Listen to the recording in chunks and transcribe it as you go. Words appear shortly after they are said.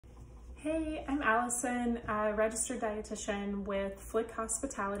Hey, I'm Allison, a registered dietitian with FLIK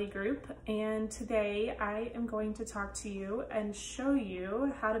Hospitality Group, and today I am going to talk to you and show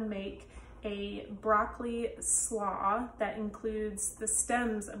you how to make a broccoli slaw that includes the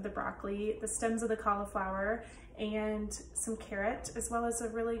stems of the broccoli, the stems of the cauliflower, and some carrot, as well as a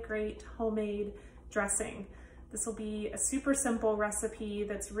really great homemade dressing. This will be a super simple recipe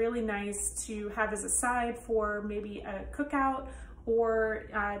that's really nice to have as a side for maybe a cookout or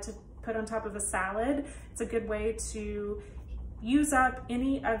to put on top of a salad. It's a good way to use up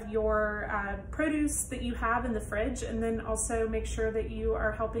any of your produce that you have in the fridge, and then also make sure that you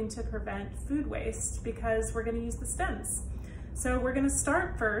are helping to prevent food waste because we're going to use the stems. So we're going to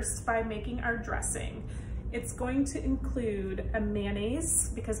start first by making our dressing. It's going to include a mayonnaise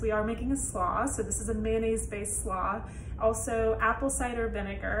because we are making a slaw, so this is a mayonnaise-based slaw. Also apple cider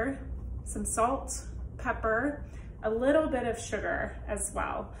vinegar, some salt, pepper, a little bit of sugar as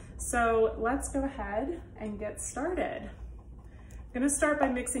well. So let's go ahead and get started. I'm gonna start by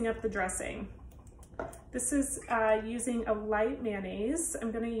mixing up the dressing. This is using a light mayonnaise.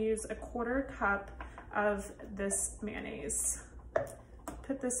 I'm gonna use a 1/4 cup of this mayonnaise.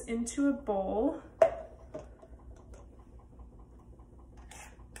 Put this into a bowl.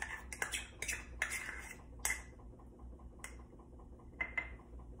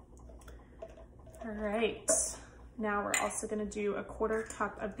 All right. Now we're also going to do a 1/4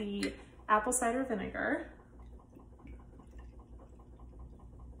 cup of the apple cider vinegar.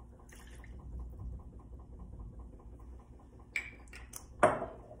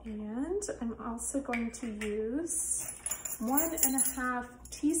 And I'm also going to use 1½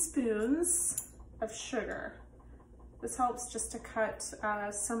 teaspoons of sugar. This helps just to cut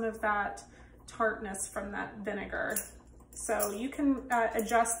some of that tartness from that vinegar. So you can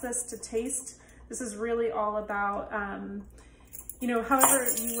adjust this to taste. This is really all about, however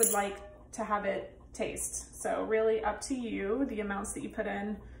you would like to have it taste. So really up to you, the amounts that you put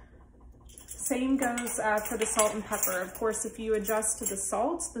in. Same goes for the salt and pepper. Of course, if you adjust to the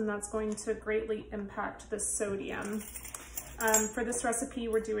salt, then that's going to greatly impact the sodium. For this recipe,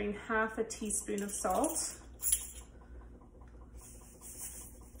 we're doing ½ teaspoon of salt.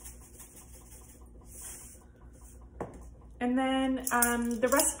 And then the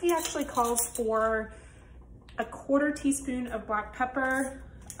recipe actually calls for a 1/4 teaspoon of black pepper.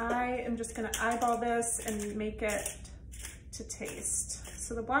 I am just gonna eyeball this and make it to taste.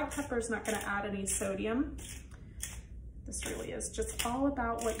 So the black pepper is not gonna add any sodium. This really is just all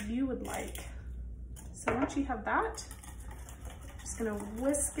about what you would like. So once you have that, I'm just gonna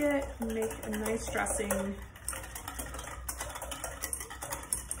whisk it and make a nice dressing.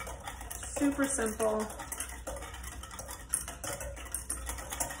 Super simple.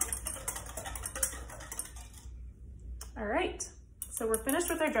 All right, so we're finished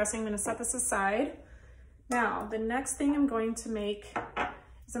with our dressing. I'm gonna set this aside. Now, the next thing I'm going to make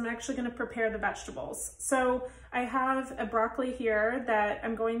is I'm actually gonna prepare the vegetables. So I have a broccoli here that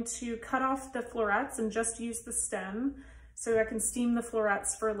I'm going to cut off the florets and just use the stem so I can steam the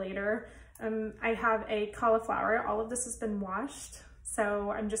florets for later. I have a cauliflower. All of this has been washed.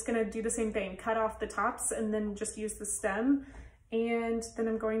 So I'm just gonna do the same thing, cut off the tops and then just use the stem. And then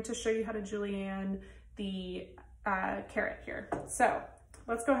I'm going to show you how to julienne the carrot here. So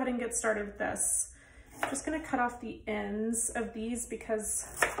let's go ahead and get started with this. I'm just gonna cut off the ends of these because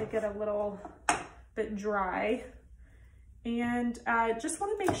they get a little bit dry. And just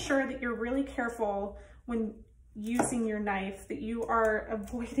wanna make sure that you're really careful when using your knife, that you are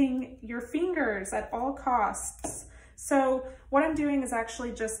avoiding your fingers at all costs. So what I'm doing is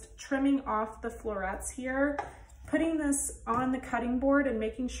actually just trimming off the florets here, putting this on the cutting board and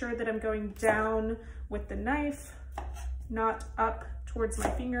making sure that I'm going down with the knife, not up towards my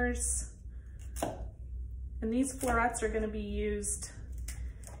fingers. And these florets are going to be used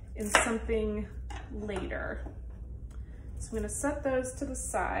in something later. So I'm going to set those to the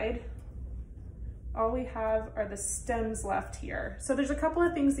side. All we have are the stems left here. So there's a couple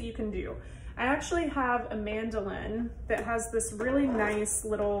of things that you can do. I actually have a mandolin that has this really nice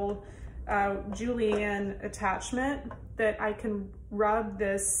little julienne attachment that I can rub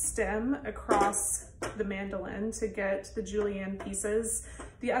this stem across the mandolin to get the julienne pieces.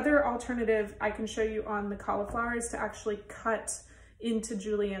 The other alternative I can show you on the cauliflower is to actually cut into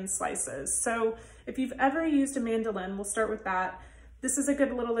julienne slices. So if you've ever used a mandolin, we'll start with that. This is a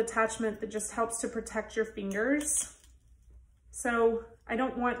good little attachment that just helps to protect your fingers. So I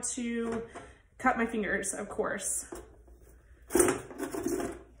don't want to cut my fingers, of course.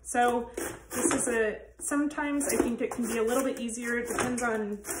 So this is sometimes I think it can be a little bit easier. It depends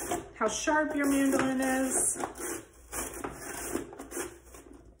on how sharp your mandolin is.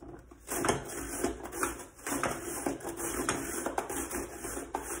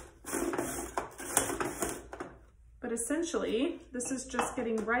 essentially, this is just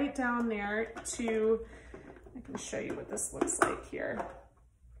getting right down there to, I can show you what this looks like here.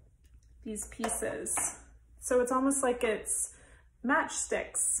 These pieces. So it's almost like it's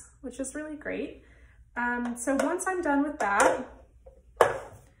matchsticks, which is really great. So once I'm done with that,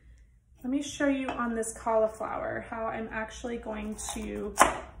 let me show you on this cauliflower how I'm actually going to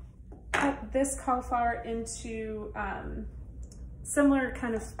cut this cauliflower into similar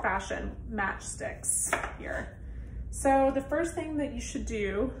kind of fashion, matchsticks here. So the first thing that you should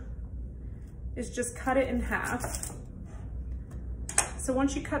do is just cut it in half. So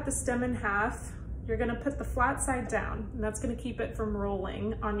once you cut the stem in half, you're gonna put the flat side down, and that's gonna keep it from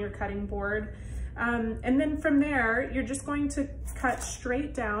rolling on your cutting board. And then from there, you're just going to cut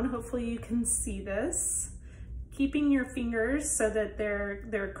straight down. Hopefully you can see this, keeping your fingers so that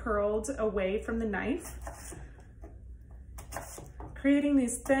they're curled away from the knife. Creating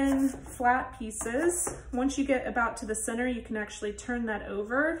these thin, flat pieces. Once you get about to the center, you can actually turn that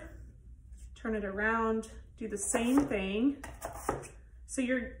over, turn it around, do the same thing. So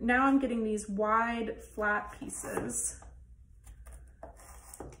now I'm getting these wide, flat pieces.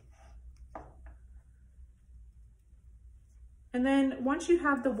 And then once you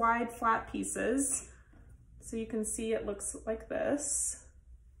have the wide, flat pieces, so you can see it looks like this,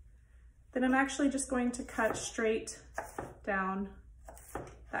 then I'm actually just going to cut straight down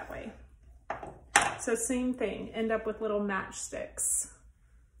that way. So same thing, end up with little matchsticks.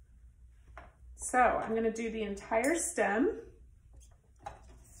 So I'm gonna do the entire stem.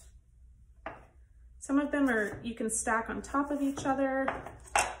 Some of them you can stack on top of each other.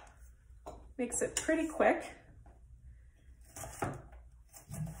 Makes it pretty quick.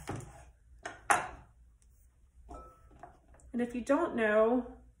 And if you don't know,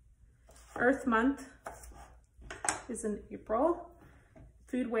 Earth Month is in April.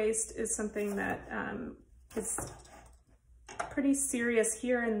 Food waste is something that is pretty serious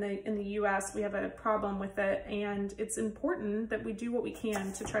here in the US. We have a problem with it, and it's important that we do what we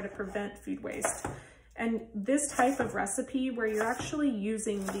can to try to prevent food waste. And this type of recipe where you're actually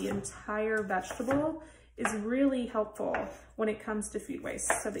using the entire vegetable is really helpful when it comes to food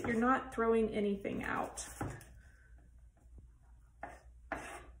waste, so that you're not throwing anything out.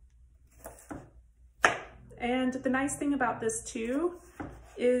 And the nice thing about this too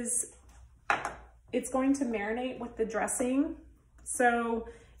is it's going to marinate with the dressing. So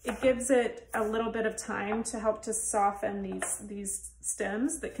it gives it a little bit of time to help to soften these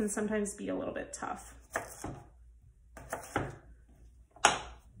stems that can sometimes be a little bit tough.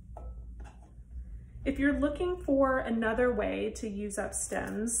 If you're looking for another way to use up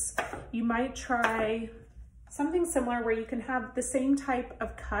stems, you might try something similar where you can have the same type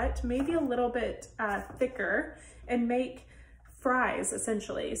of cut, maybe a little bit thicker, and make fries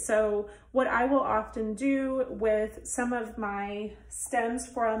essentially. So what I will often do with some of my stems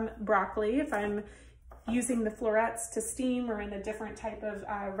from broccoli, if I'm using the florets to steam or in a different type of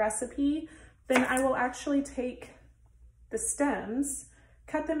recipe, then I will actually take the stems,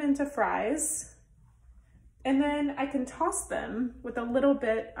 cut them into fries, and then I can toss them with a little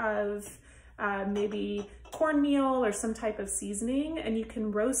bit of maybe cornmeal or some type of seasoning, and you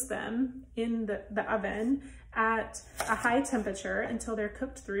can roast them in the oven at a high temperature until they're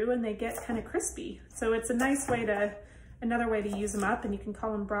cooked through and they get kind of crispy. So it's a nice way another way to use them up, and you can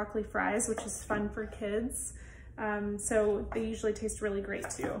call them broccoli fries, which is fun for kids. So they usually taste really great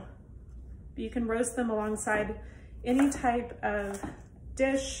too. But you can roast them alongside any type of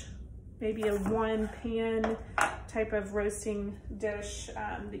dish, maybe a one pan type of roasting dish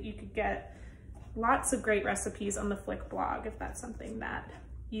that you could get. Lots of great recipes on the FLIK blog if that's something that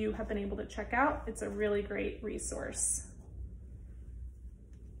you have been able to check out. It's a really great resource.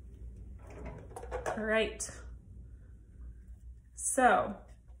 All right. So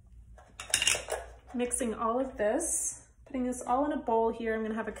mixing all of this, putting this all in a bowl here. I'm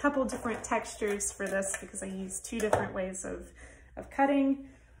gonna have a couple different textures for this because I use 2 different ways of cutting.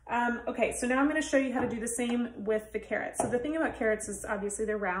 Okay, so now I'm gonna show you how to do the same with the carrots. So the thing about carrots is obviously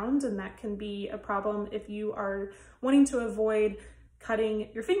they're round, and that can be a problem if you are wanting to avoid cutting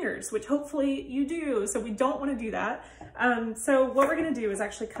your fingers, which hopefully you do. So we don't wanna do that. So what we're gonna do is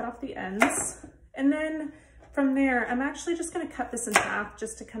actually cut off the ends. And then from there, I'm actually just gonna cut this in half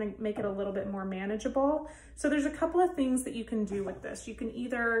just to kind of make it a little bit more manageable. So there's a couple of things that you can do with this. You can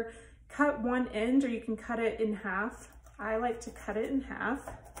either cut one end or you can cut it in half. I like to cut it in half,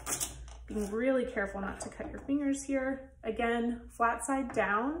 being really careful not to cut your fingers here. Again, flat side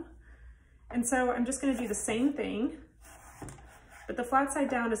down. And so I'm just gonna do the same thing, but the flat side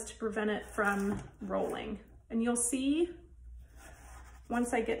down is to prevent it from rolling. And you'll see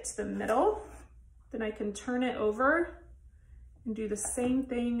once I get to the middle, then I can turn it over And do the same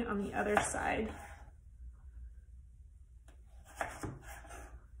thing on the other side.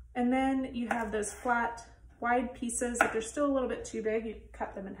 And then you have those flat, wide pieces. If they're still a little bit too big, you can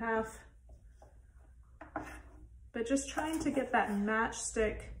cut them in half. But just trying to get that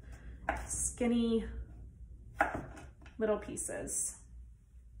matchstick, skinny little pieces.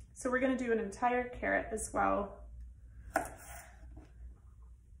 So we're gonna do an entire carrot as well.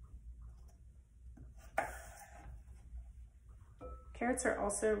 Carrots are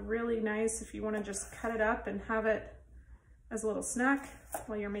also really nice if you want to just cut it up and have it as a little snack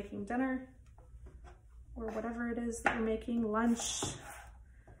while you're making dinner or whatever it is that you're making, lunch.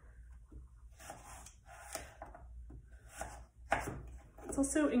 It's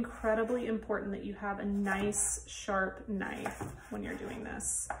also incredibly important that you have a nice sharp knife when you're doing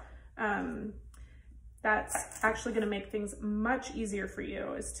this. That's actually going to make things much easier for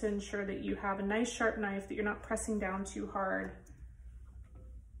you, is to ensure that you have a nice sharp knife, that you're not pressing down too hard,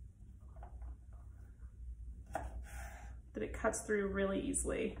 that it cuts through really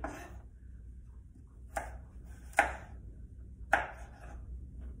easily.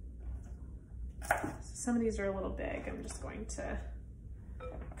 Some of these are a little big. I'm just going to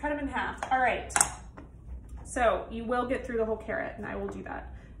cut them in half. All right, so you will get through the whole carrot, and I will do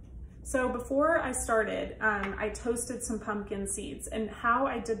that. So before I started, I toasted some pumpkin seeds, and how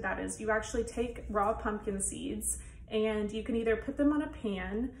I did that is you actually take raw pumpkin seeds and you can either put them on a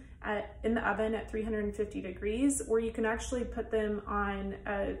pan in the oven at 350 degrees, or you can actually put them on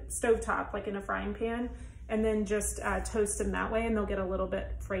a stovetop, like in a frying pan, and then just toast them that way, and they'll get a little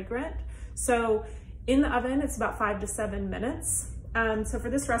bit fragrant. So in the oven, it's about 5 to 7 minutes. So for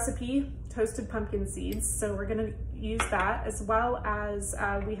this recipe, toasted pumpkin seeds. So we're gonna use that, as well as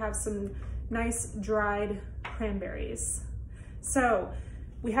we have some nice dried cranberries. So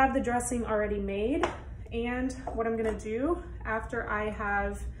we have the dressing already made, and what I'm gonna do after I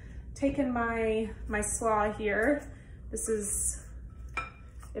have taken my slaw here,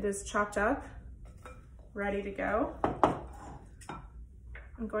 it is chopped up, ready to go.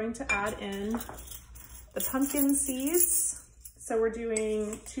 I'm going to add in the pumpkin seeds. So we're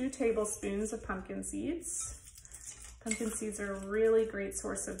doing 2 tablespoons of pumpkin seeds. Pumpkin seeds are a really great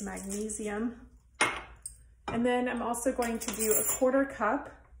source of magnesium. And then I'm also going to do a 1/4 cup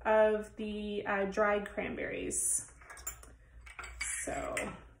of the dried cranberries. So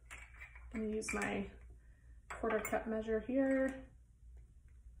I'm gonna use my 1/4 cup measure here.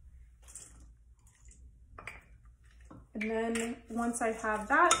 And then once I have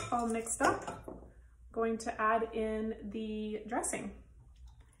that all mixed up, I'm going to add in the dressing.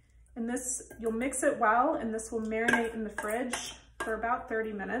 And this, you'll mix it well, and this will marinate in the fridge for about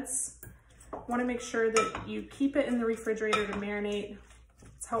 30 minutes. You wanna make sure that you keep it in the refrigerator to marinate.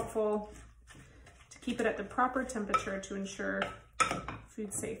 It's helpful to keep it at the proper temperature to ensure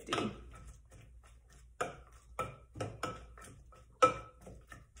food safety.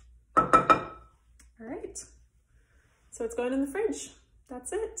 All right, so it's going in the fridge.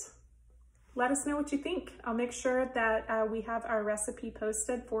 That's it. Let us know what you think. I'll make sure that we have our recipe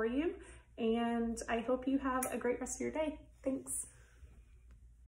posted for you, and I hope you have a great rest of your day. Thanks.